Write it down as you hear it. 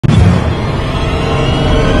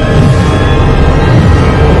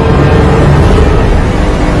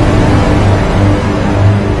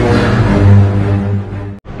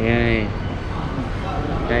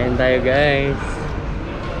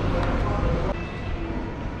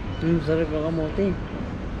Sarap ng kamote.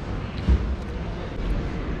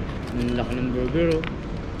 Ang laki ng burger, oh.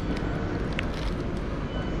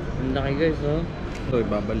 Ang laki, guys, oh. Ito,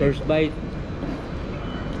 babalik. First bite.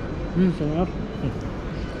 Sarap.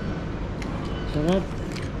 Sarap.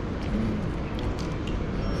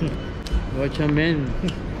 Wachamean.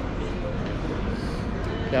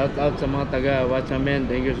 Shout out sa mga taga Wachamean.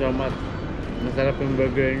 Thank you so much. Masarap yung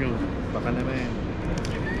burger nyo. Baka naman.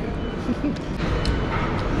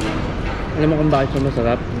 Alam mo kung bakit siya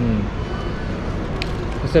masarap?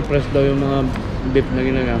 Kasi fresh daw yung mga beef na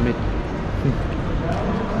ginagamit.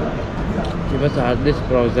 Diba sa hard disk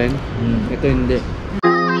frozen? Ito hindi.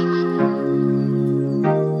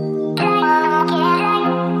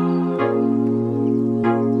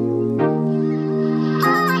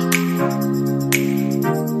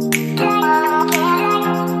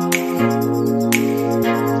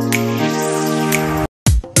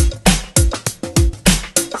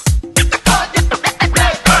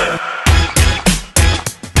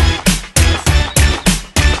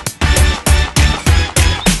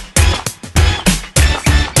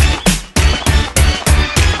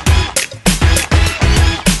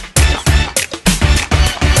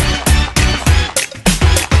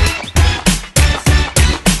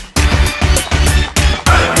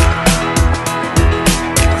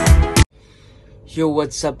 Yo,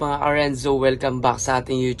 what's up mga Renzo? Welcome back sa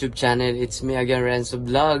ating YouTube channel. It's me again, Renzo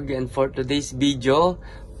Vlog. And for today's video,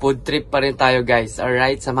 food trip pa rin tayo, guys.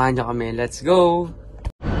 Alright, samahan nyo kami. Let's go!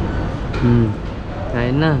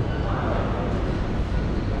 Kain na.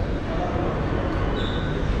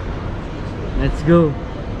 Let's go!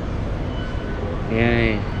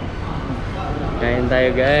 Ayan. Kain tayo,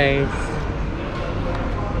 guys.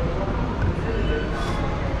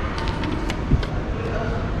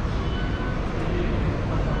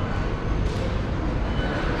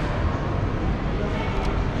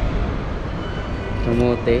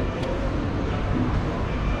 Kamote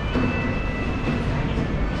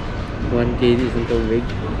 1 kg isang tubig.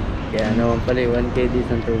 Kaya naman pala 1 kg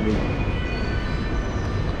isang tubig.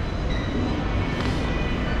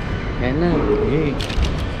 Kaya na. Okay.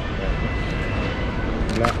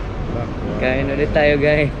 Black. Kain ulit tayo,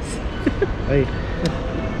 guys. Ay.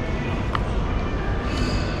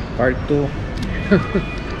 Part 2.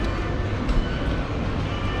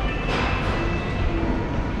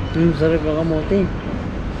 Sarap ng kamote.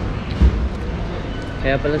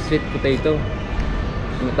 Kaya pala sweet potato.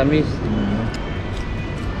 Matamis.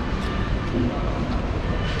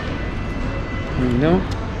 No?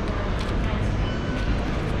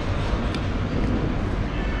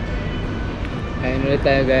 Kain ulit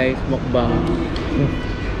tayo, guys. Mukbang.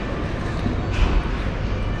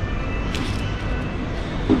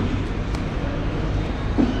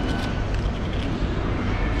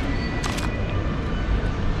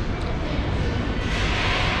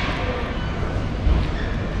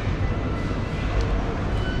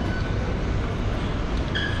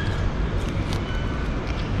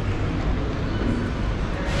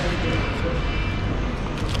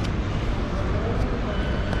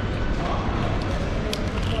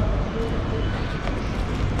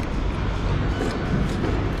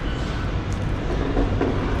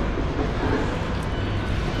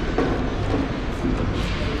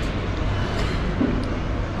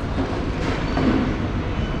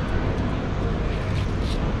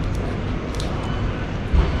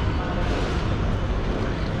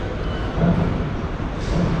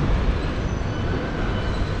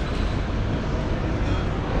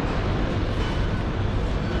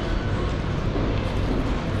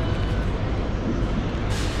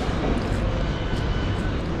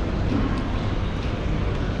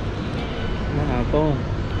 Ako.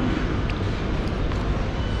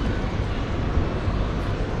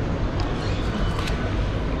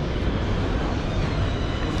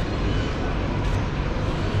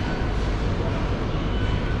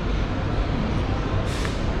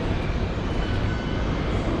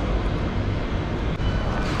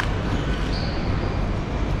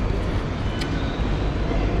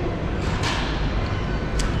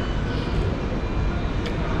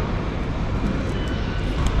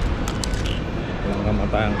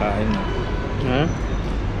 Tayong kain na. Ha?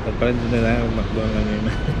 At pala din nila yung McDonald's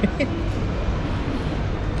kanina.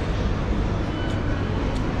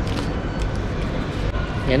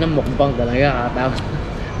 Yan ang mukbang talaga. Katapos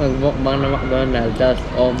magmukbang na McDonald's. Tapos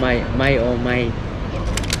oh my. May oh my.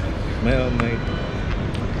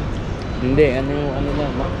 Hindi, ano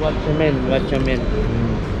na, Wachamean.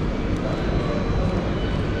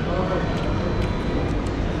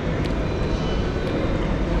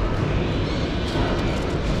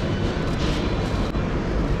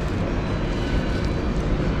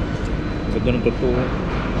 Ito ng totoo.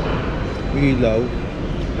 Ilaw.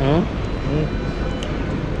 Huh?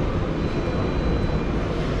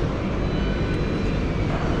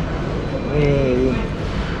 Ayun.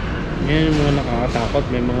 Yan yung mga nakakatakot.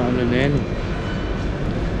 May mga ano na yan.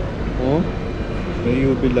 Oh, May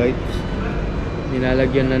UV lights.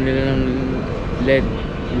 nilalagyan na nila ng LED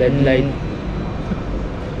light.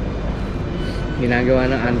 Ginagawa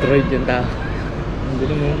ng Android yung tao. Hindi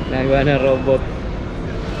mo. Ginagawa ng robot.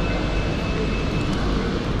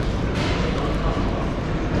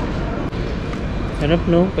 Sarap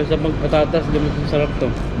no? Kasi pag patatas, ganun sarap to.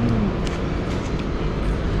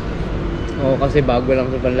 Oo, kasi bago lang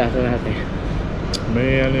sa panlasa natin.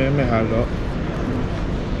 May ano yan, may halo.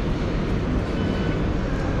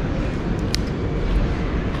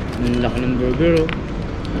 Ang laki ng burger oh.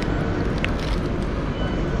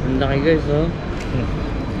 Ang laki guys oh.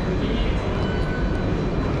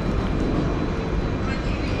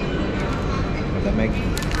 Malamig.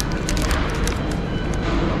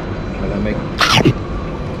 Malamig.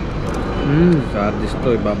 Sardis to,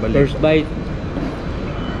 ibabalik. First bite.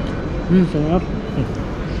 Sarap.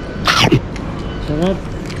 Sarap.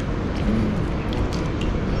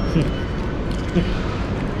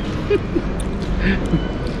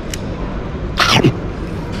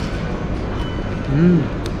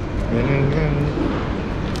 Yan.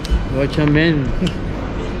 Wachamean.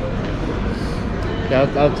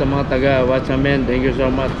 Shout out sa mga taga Wachamean. Thank you so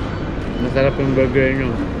much. Masarap yung burger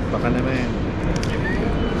nyo. Baka naman.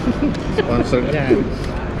 Sponsor niyan.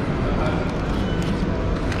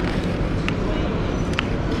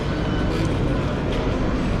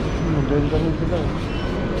 Maganda rin sila.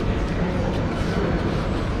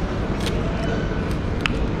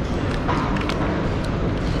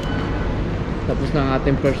 Tapos na ang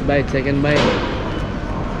ating first bite, second bite.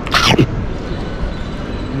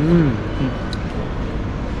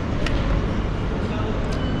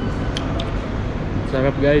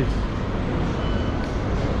 Sarap guys.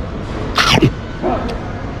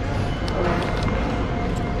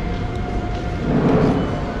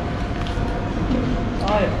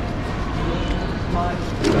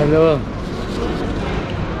 Hello.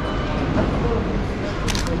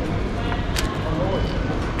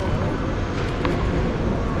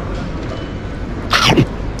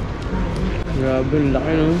 Grabe,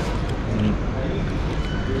 laki no?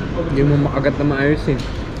 Hindi mo makagat na maayos eh.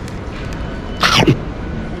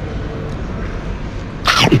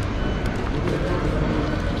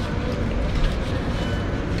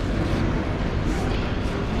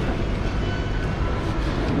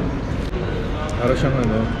 Para siyang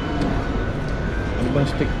ano bang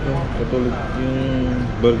steak to? Katulad yung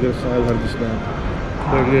burger sa hardis na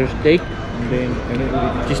Burger steak. and then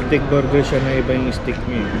cheese steak burger siya na iba yung steak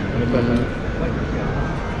niya. Ano ba na?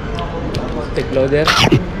 Steak loader.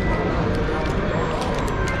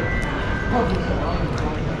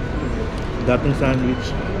 Dating sandwich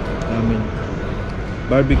namin.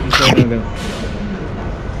 Barbecue siya na lang.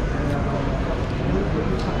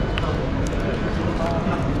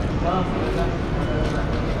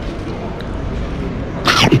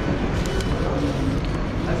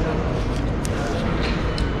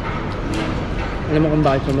 Alam mo kung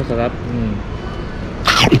bakit siya masarap?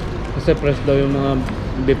 Kasi fresh daw yung mga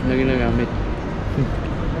beef na ginagamit.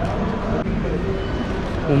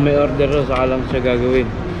 Kung may order daw, saka lang siya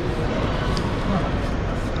gagawin.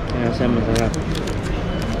 Kaya siya masarap.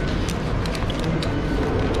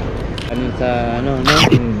 Ano sa ano, no?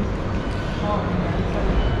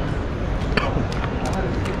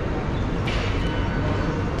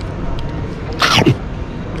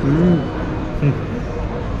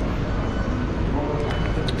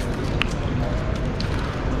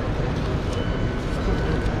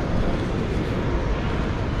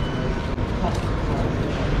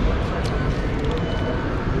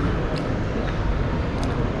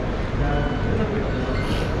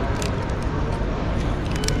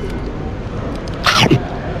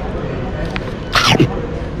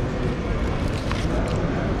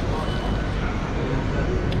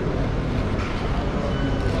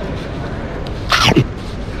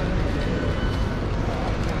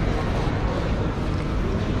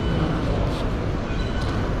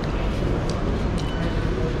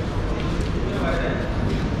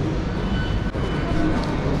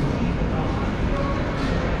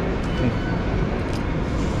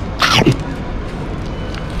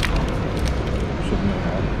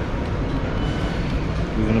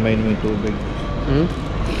 Hindi ko na mainom yung tubig.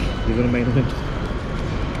 Hindi ko na mainom yung tubig.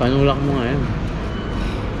 Panulak mo nga yan.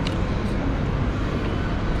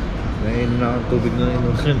 Nainom na akong tubig na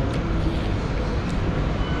inuman.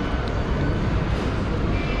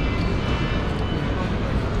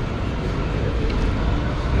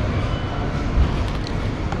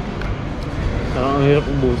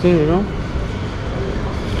 Busing, you know?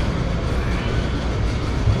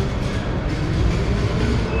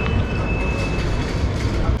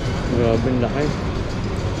 Grabe ang laki.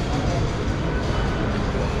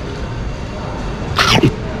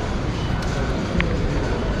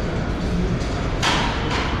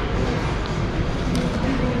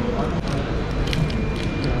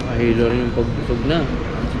 Nakahilo rin yung pagbusog na.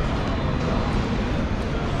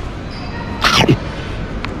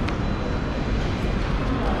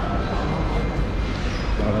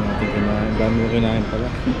 Parang natin kinain. Ang dami mo kinain pala.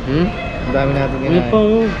 Ang dami natin Ano kinain. pa,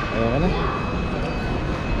 oh? Ayaw ka na.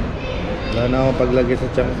 Wala na akong paglagay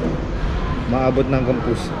sa tiyan ko. Maabot ng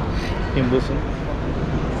kampus. Yung buso.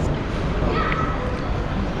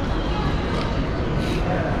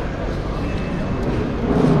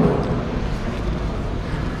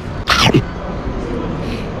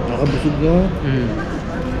 Nakabusog na.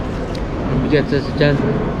 Mabigat sa tiyan.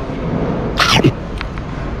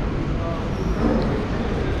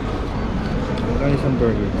 Magkano isang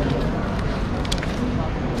burger?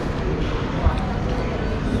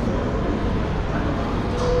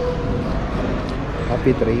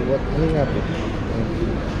 Happy tray? What? Ano yung happy? Ay.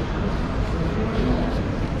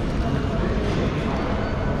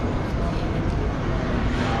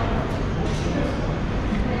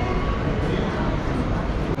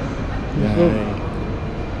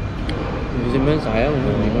 Hindi mo yun, sayang.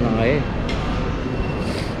 Hindi ko na kaya.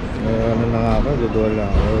 Ano na nga ako? Dudol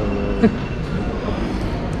lang ako.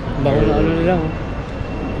 Bako na ano nila, oh.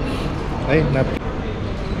 Ay, nap.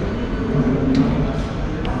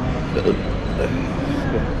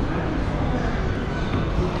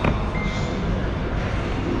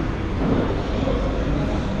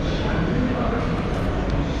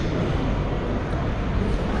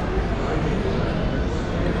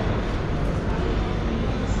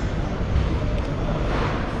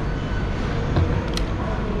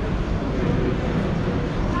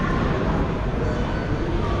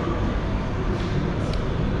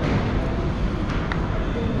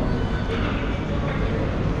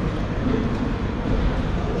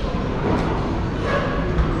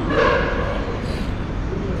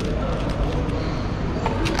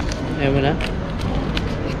 Ayaw mo na?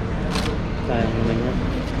 Sayang naman yan.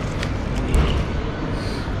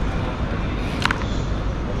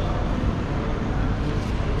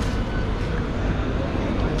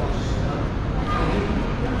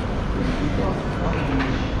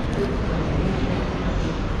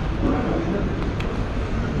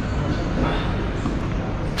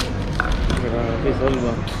 Grabe,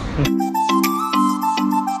 salva.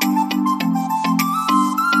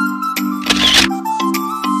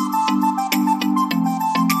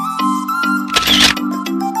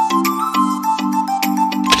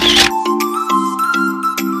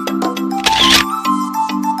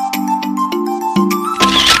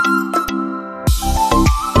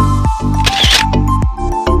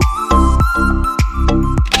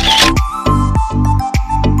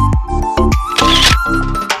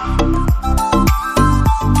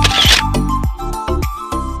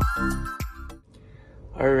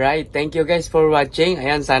 Alright, thank you guys for watching.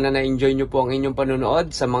 Ayan, sana na-enjoy nyo po ang inyong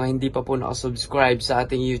panonood. Sa mga hindi pa po nakasubscribe sa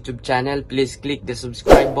ating YouTube channel, please click the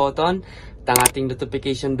subscribe button at ang ating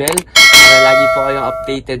notification bell para lagi po kayong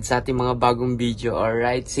updated sa ating mga bagong video.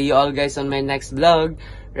 Alright, see you all guys on my next vlog.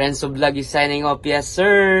 Renzo Vlog is signing off. Yes,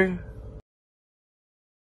 sir!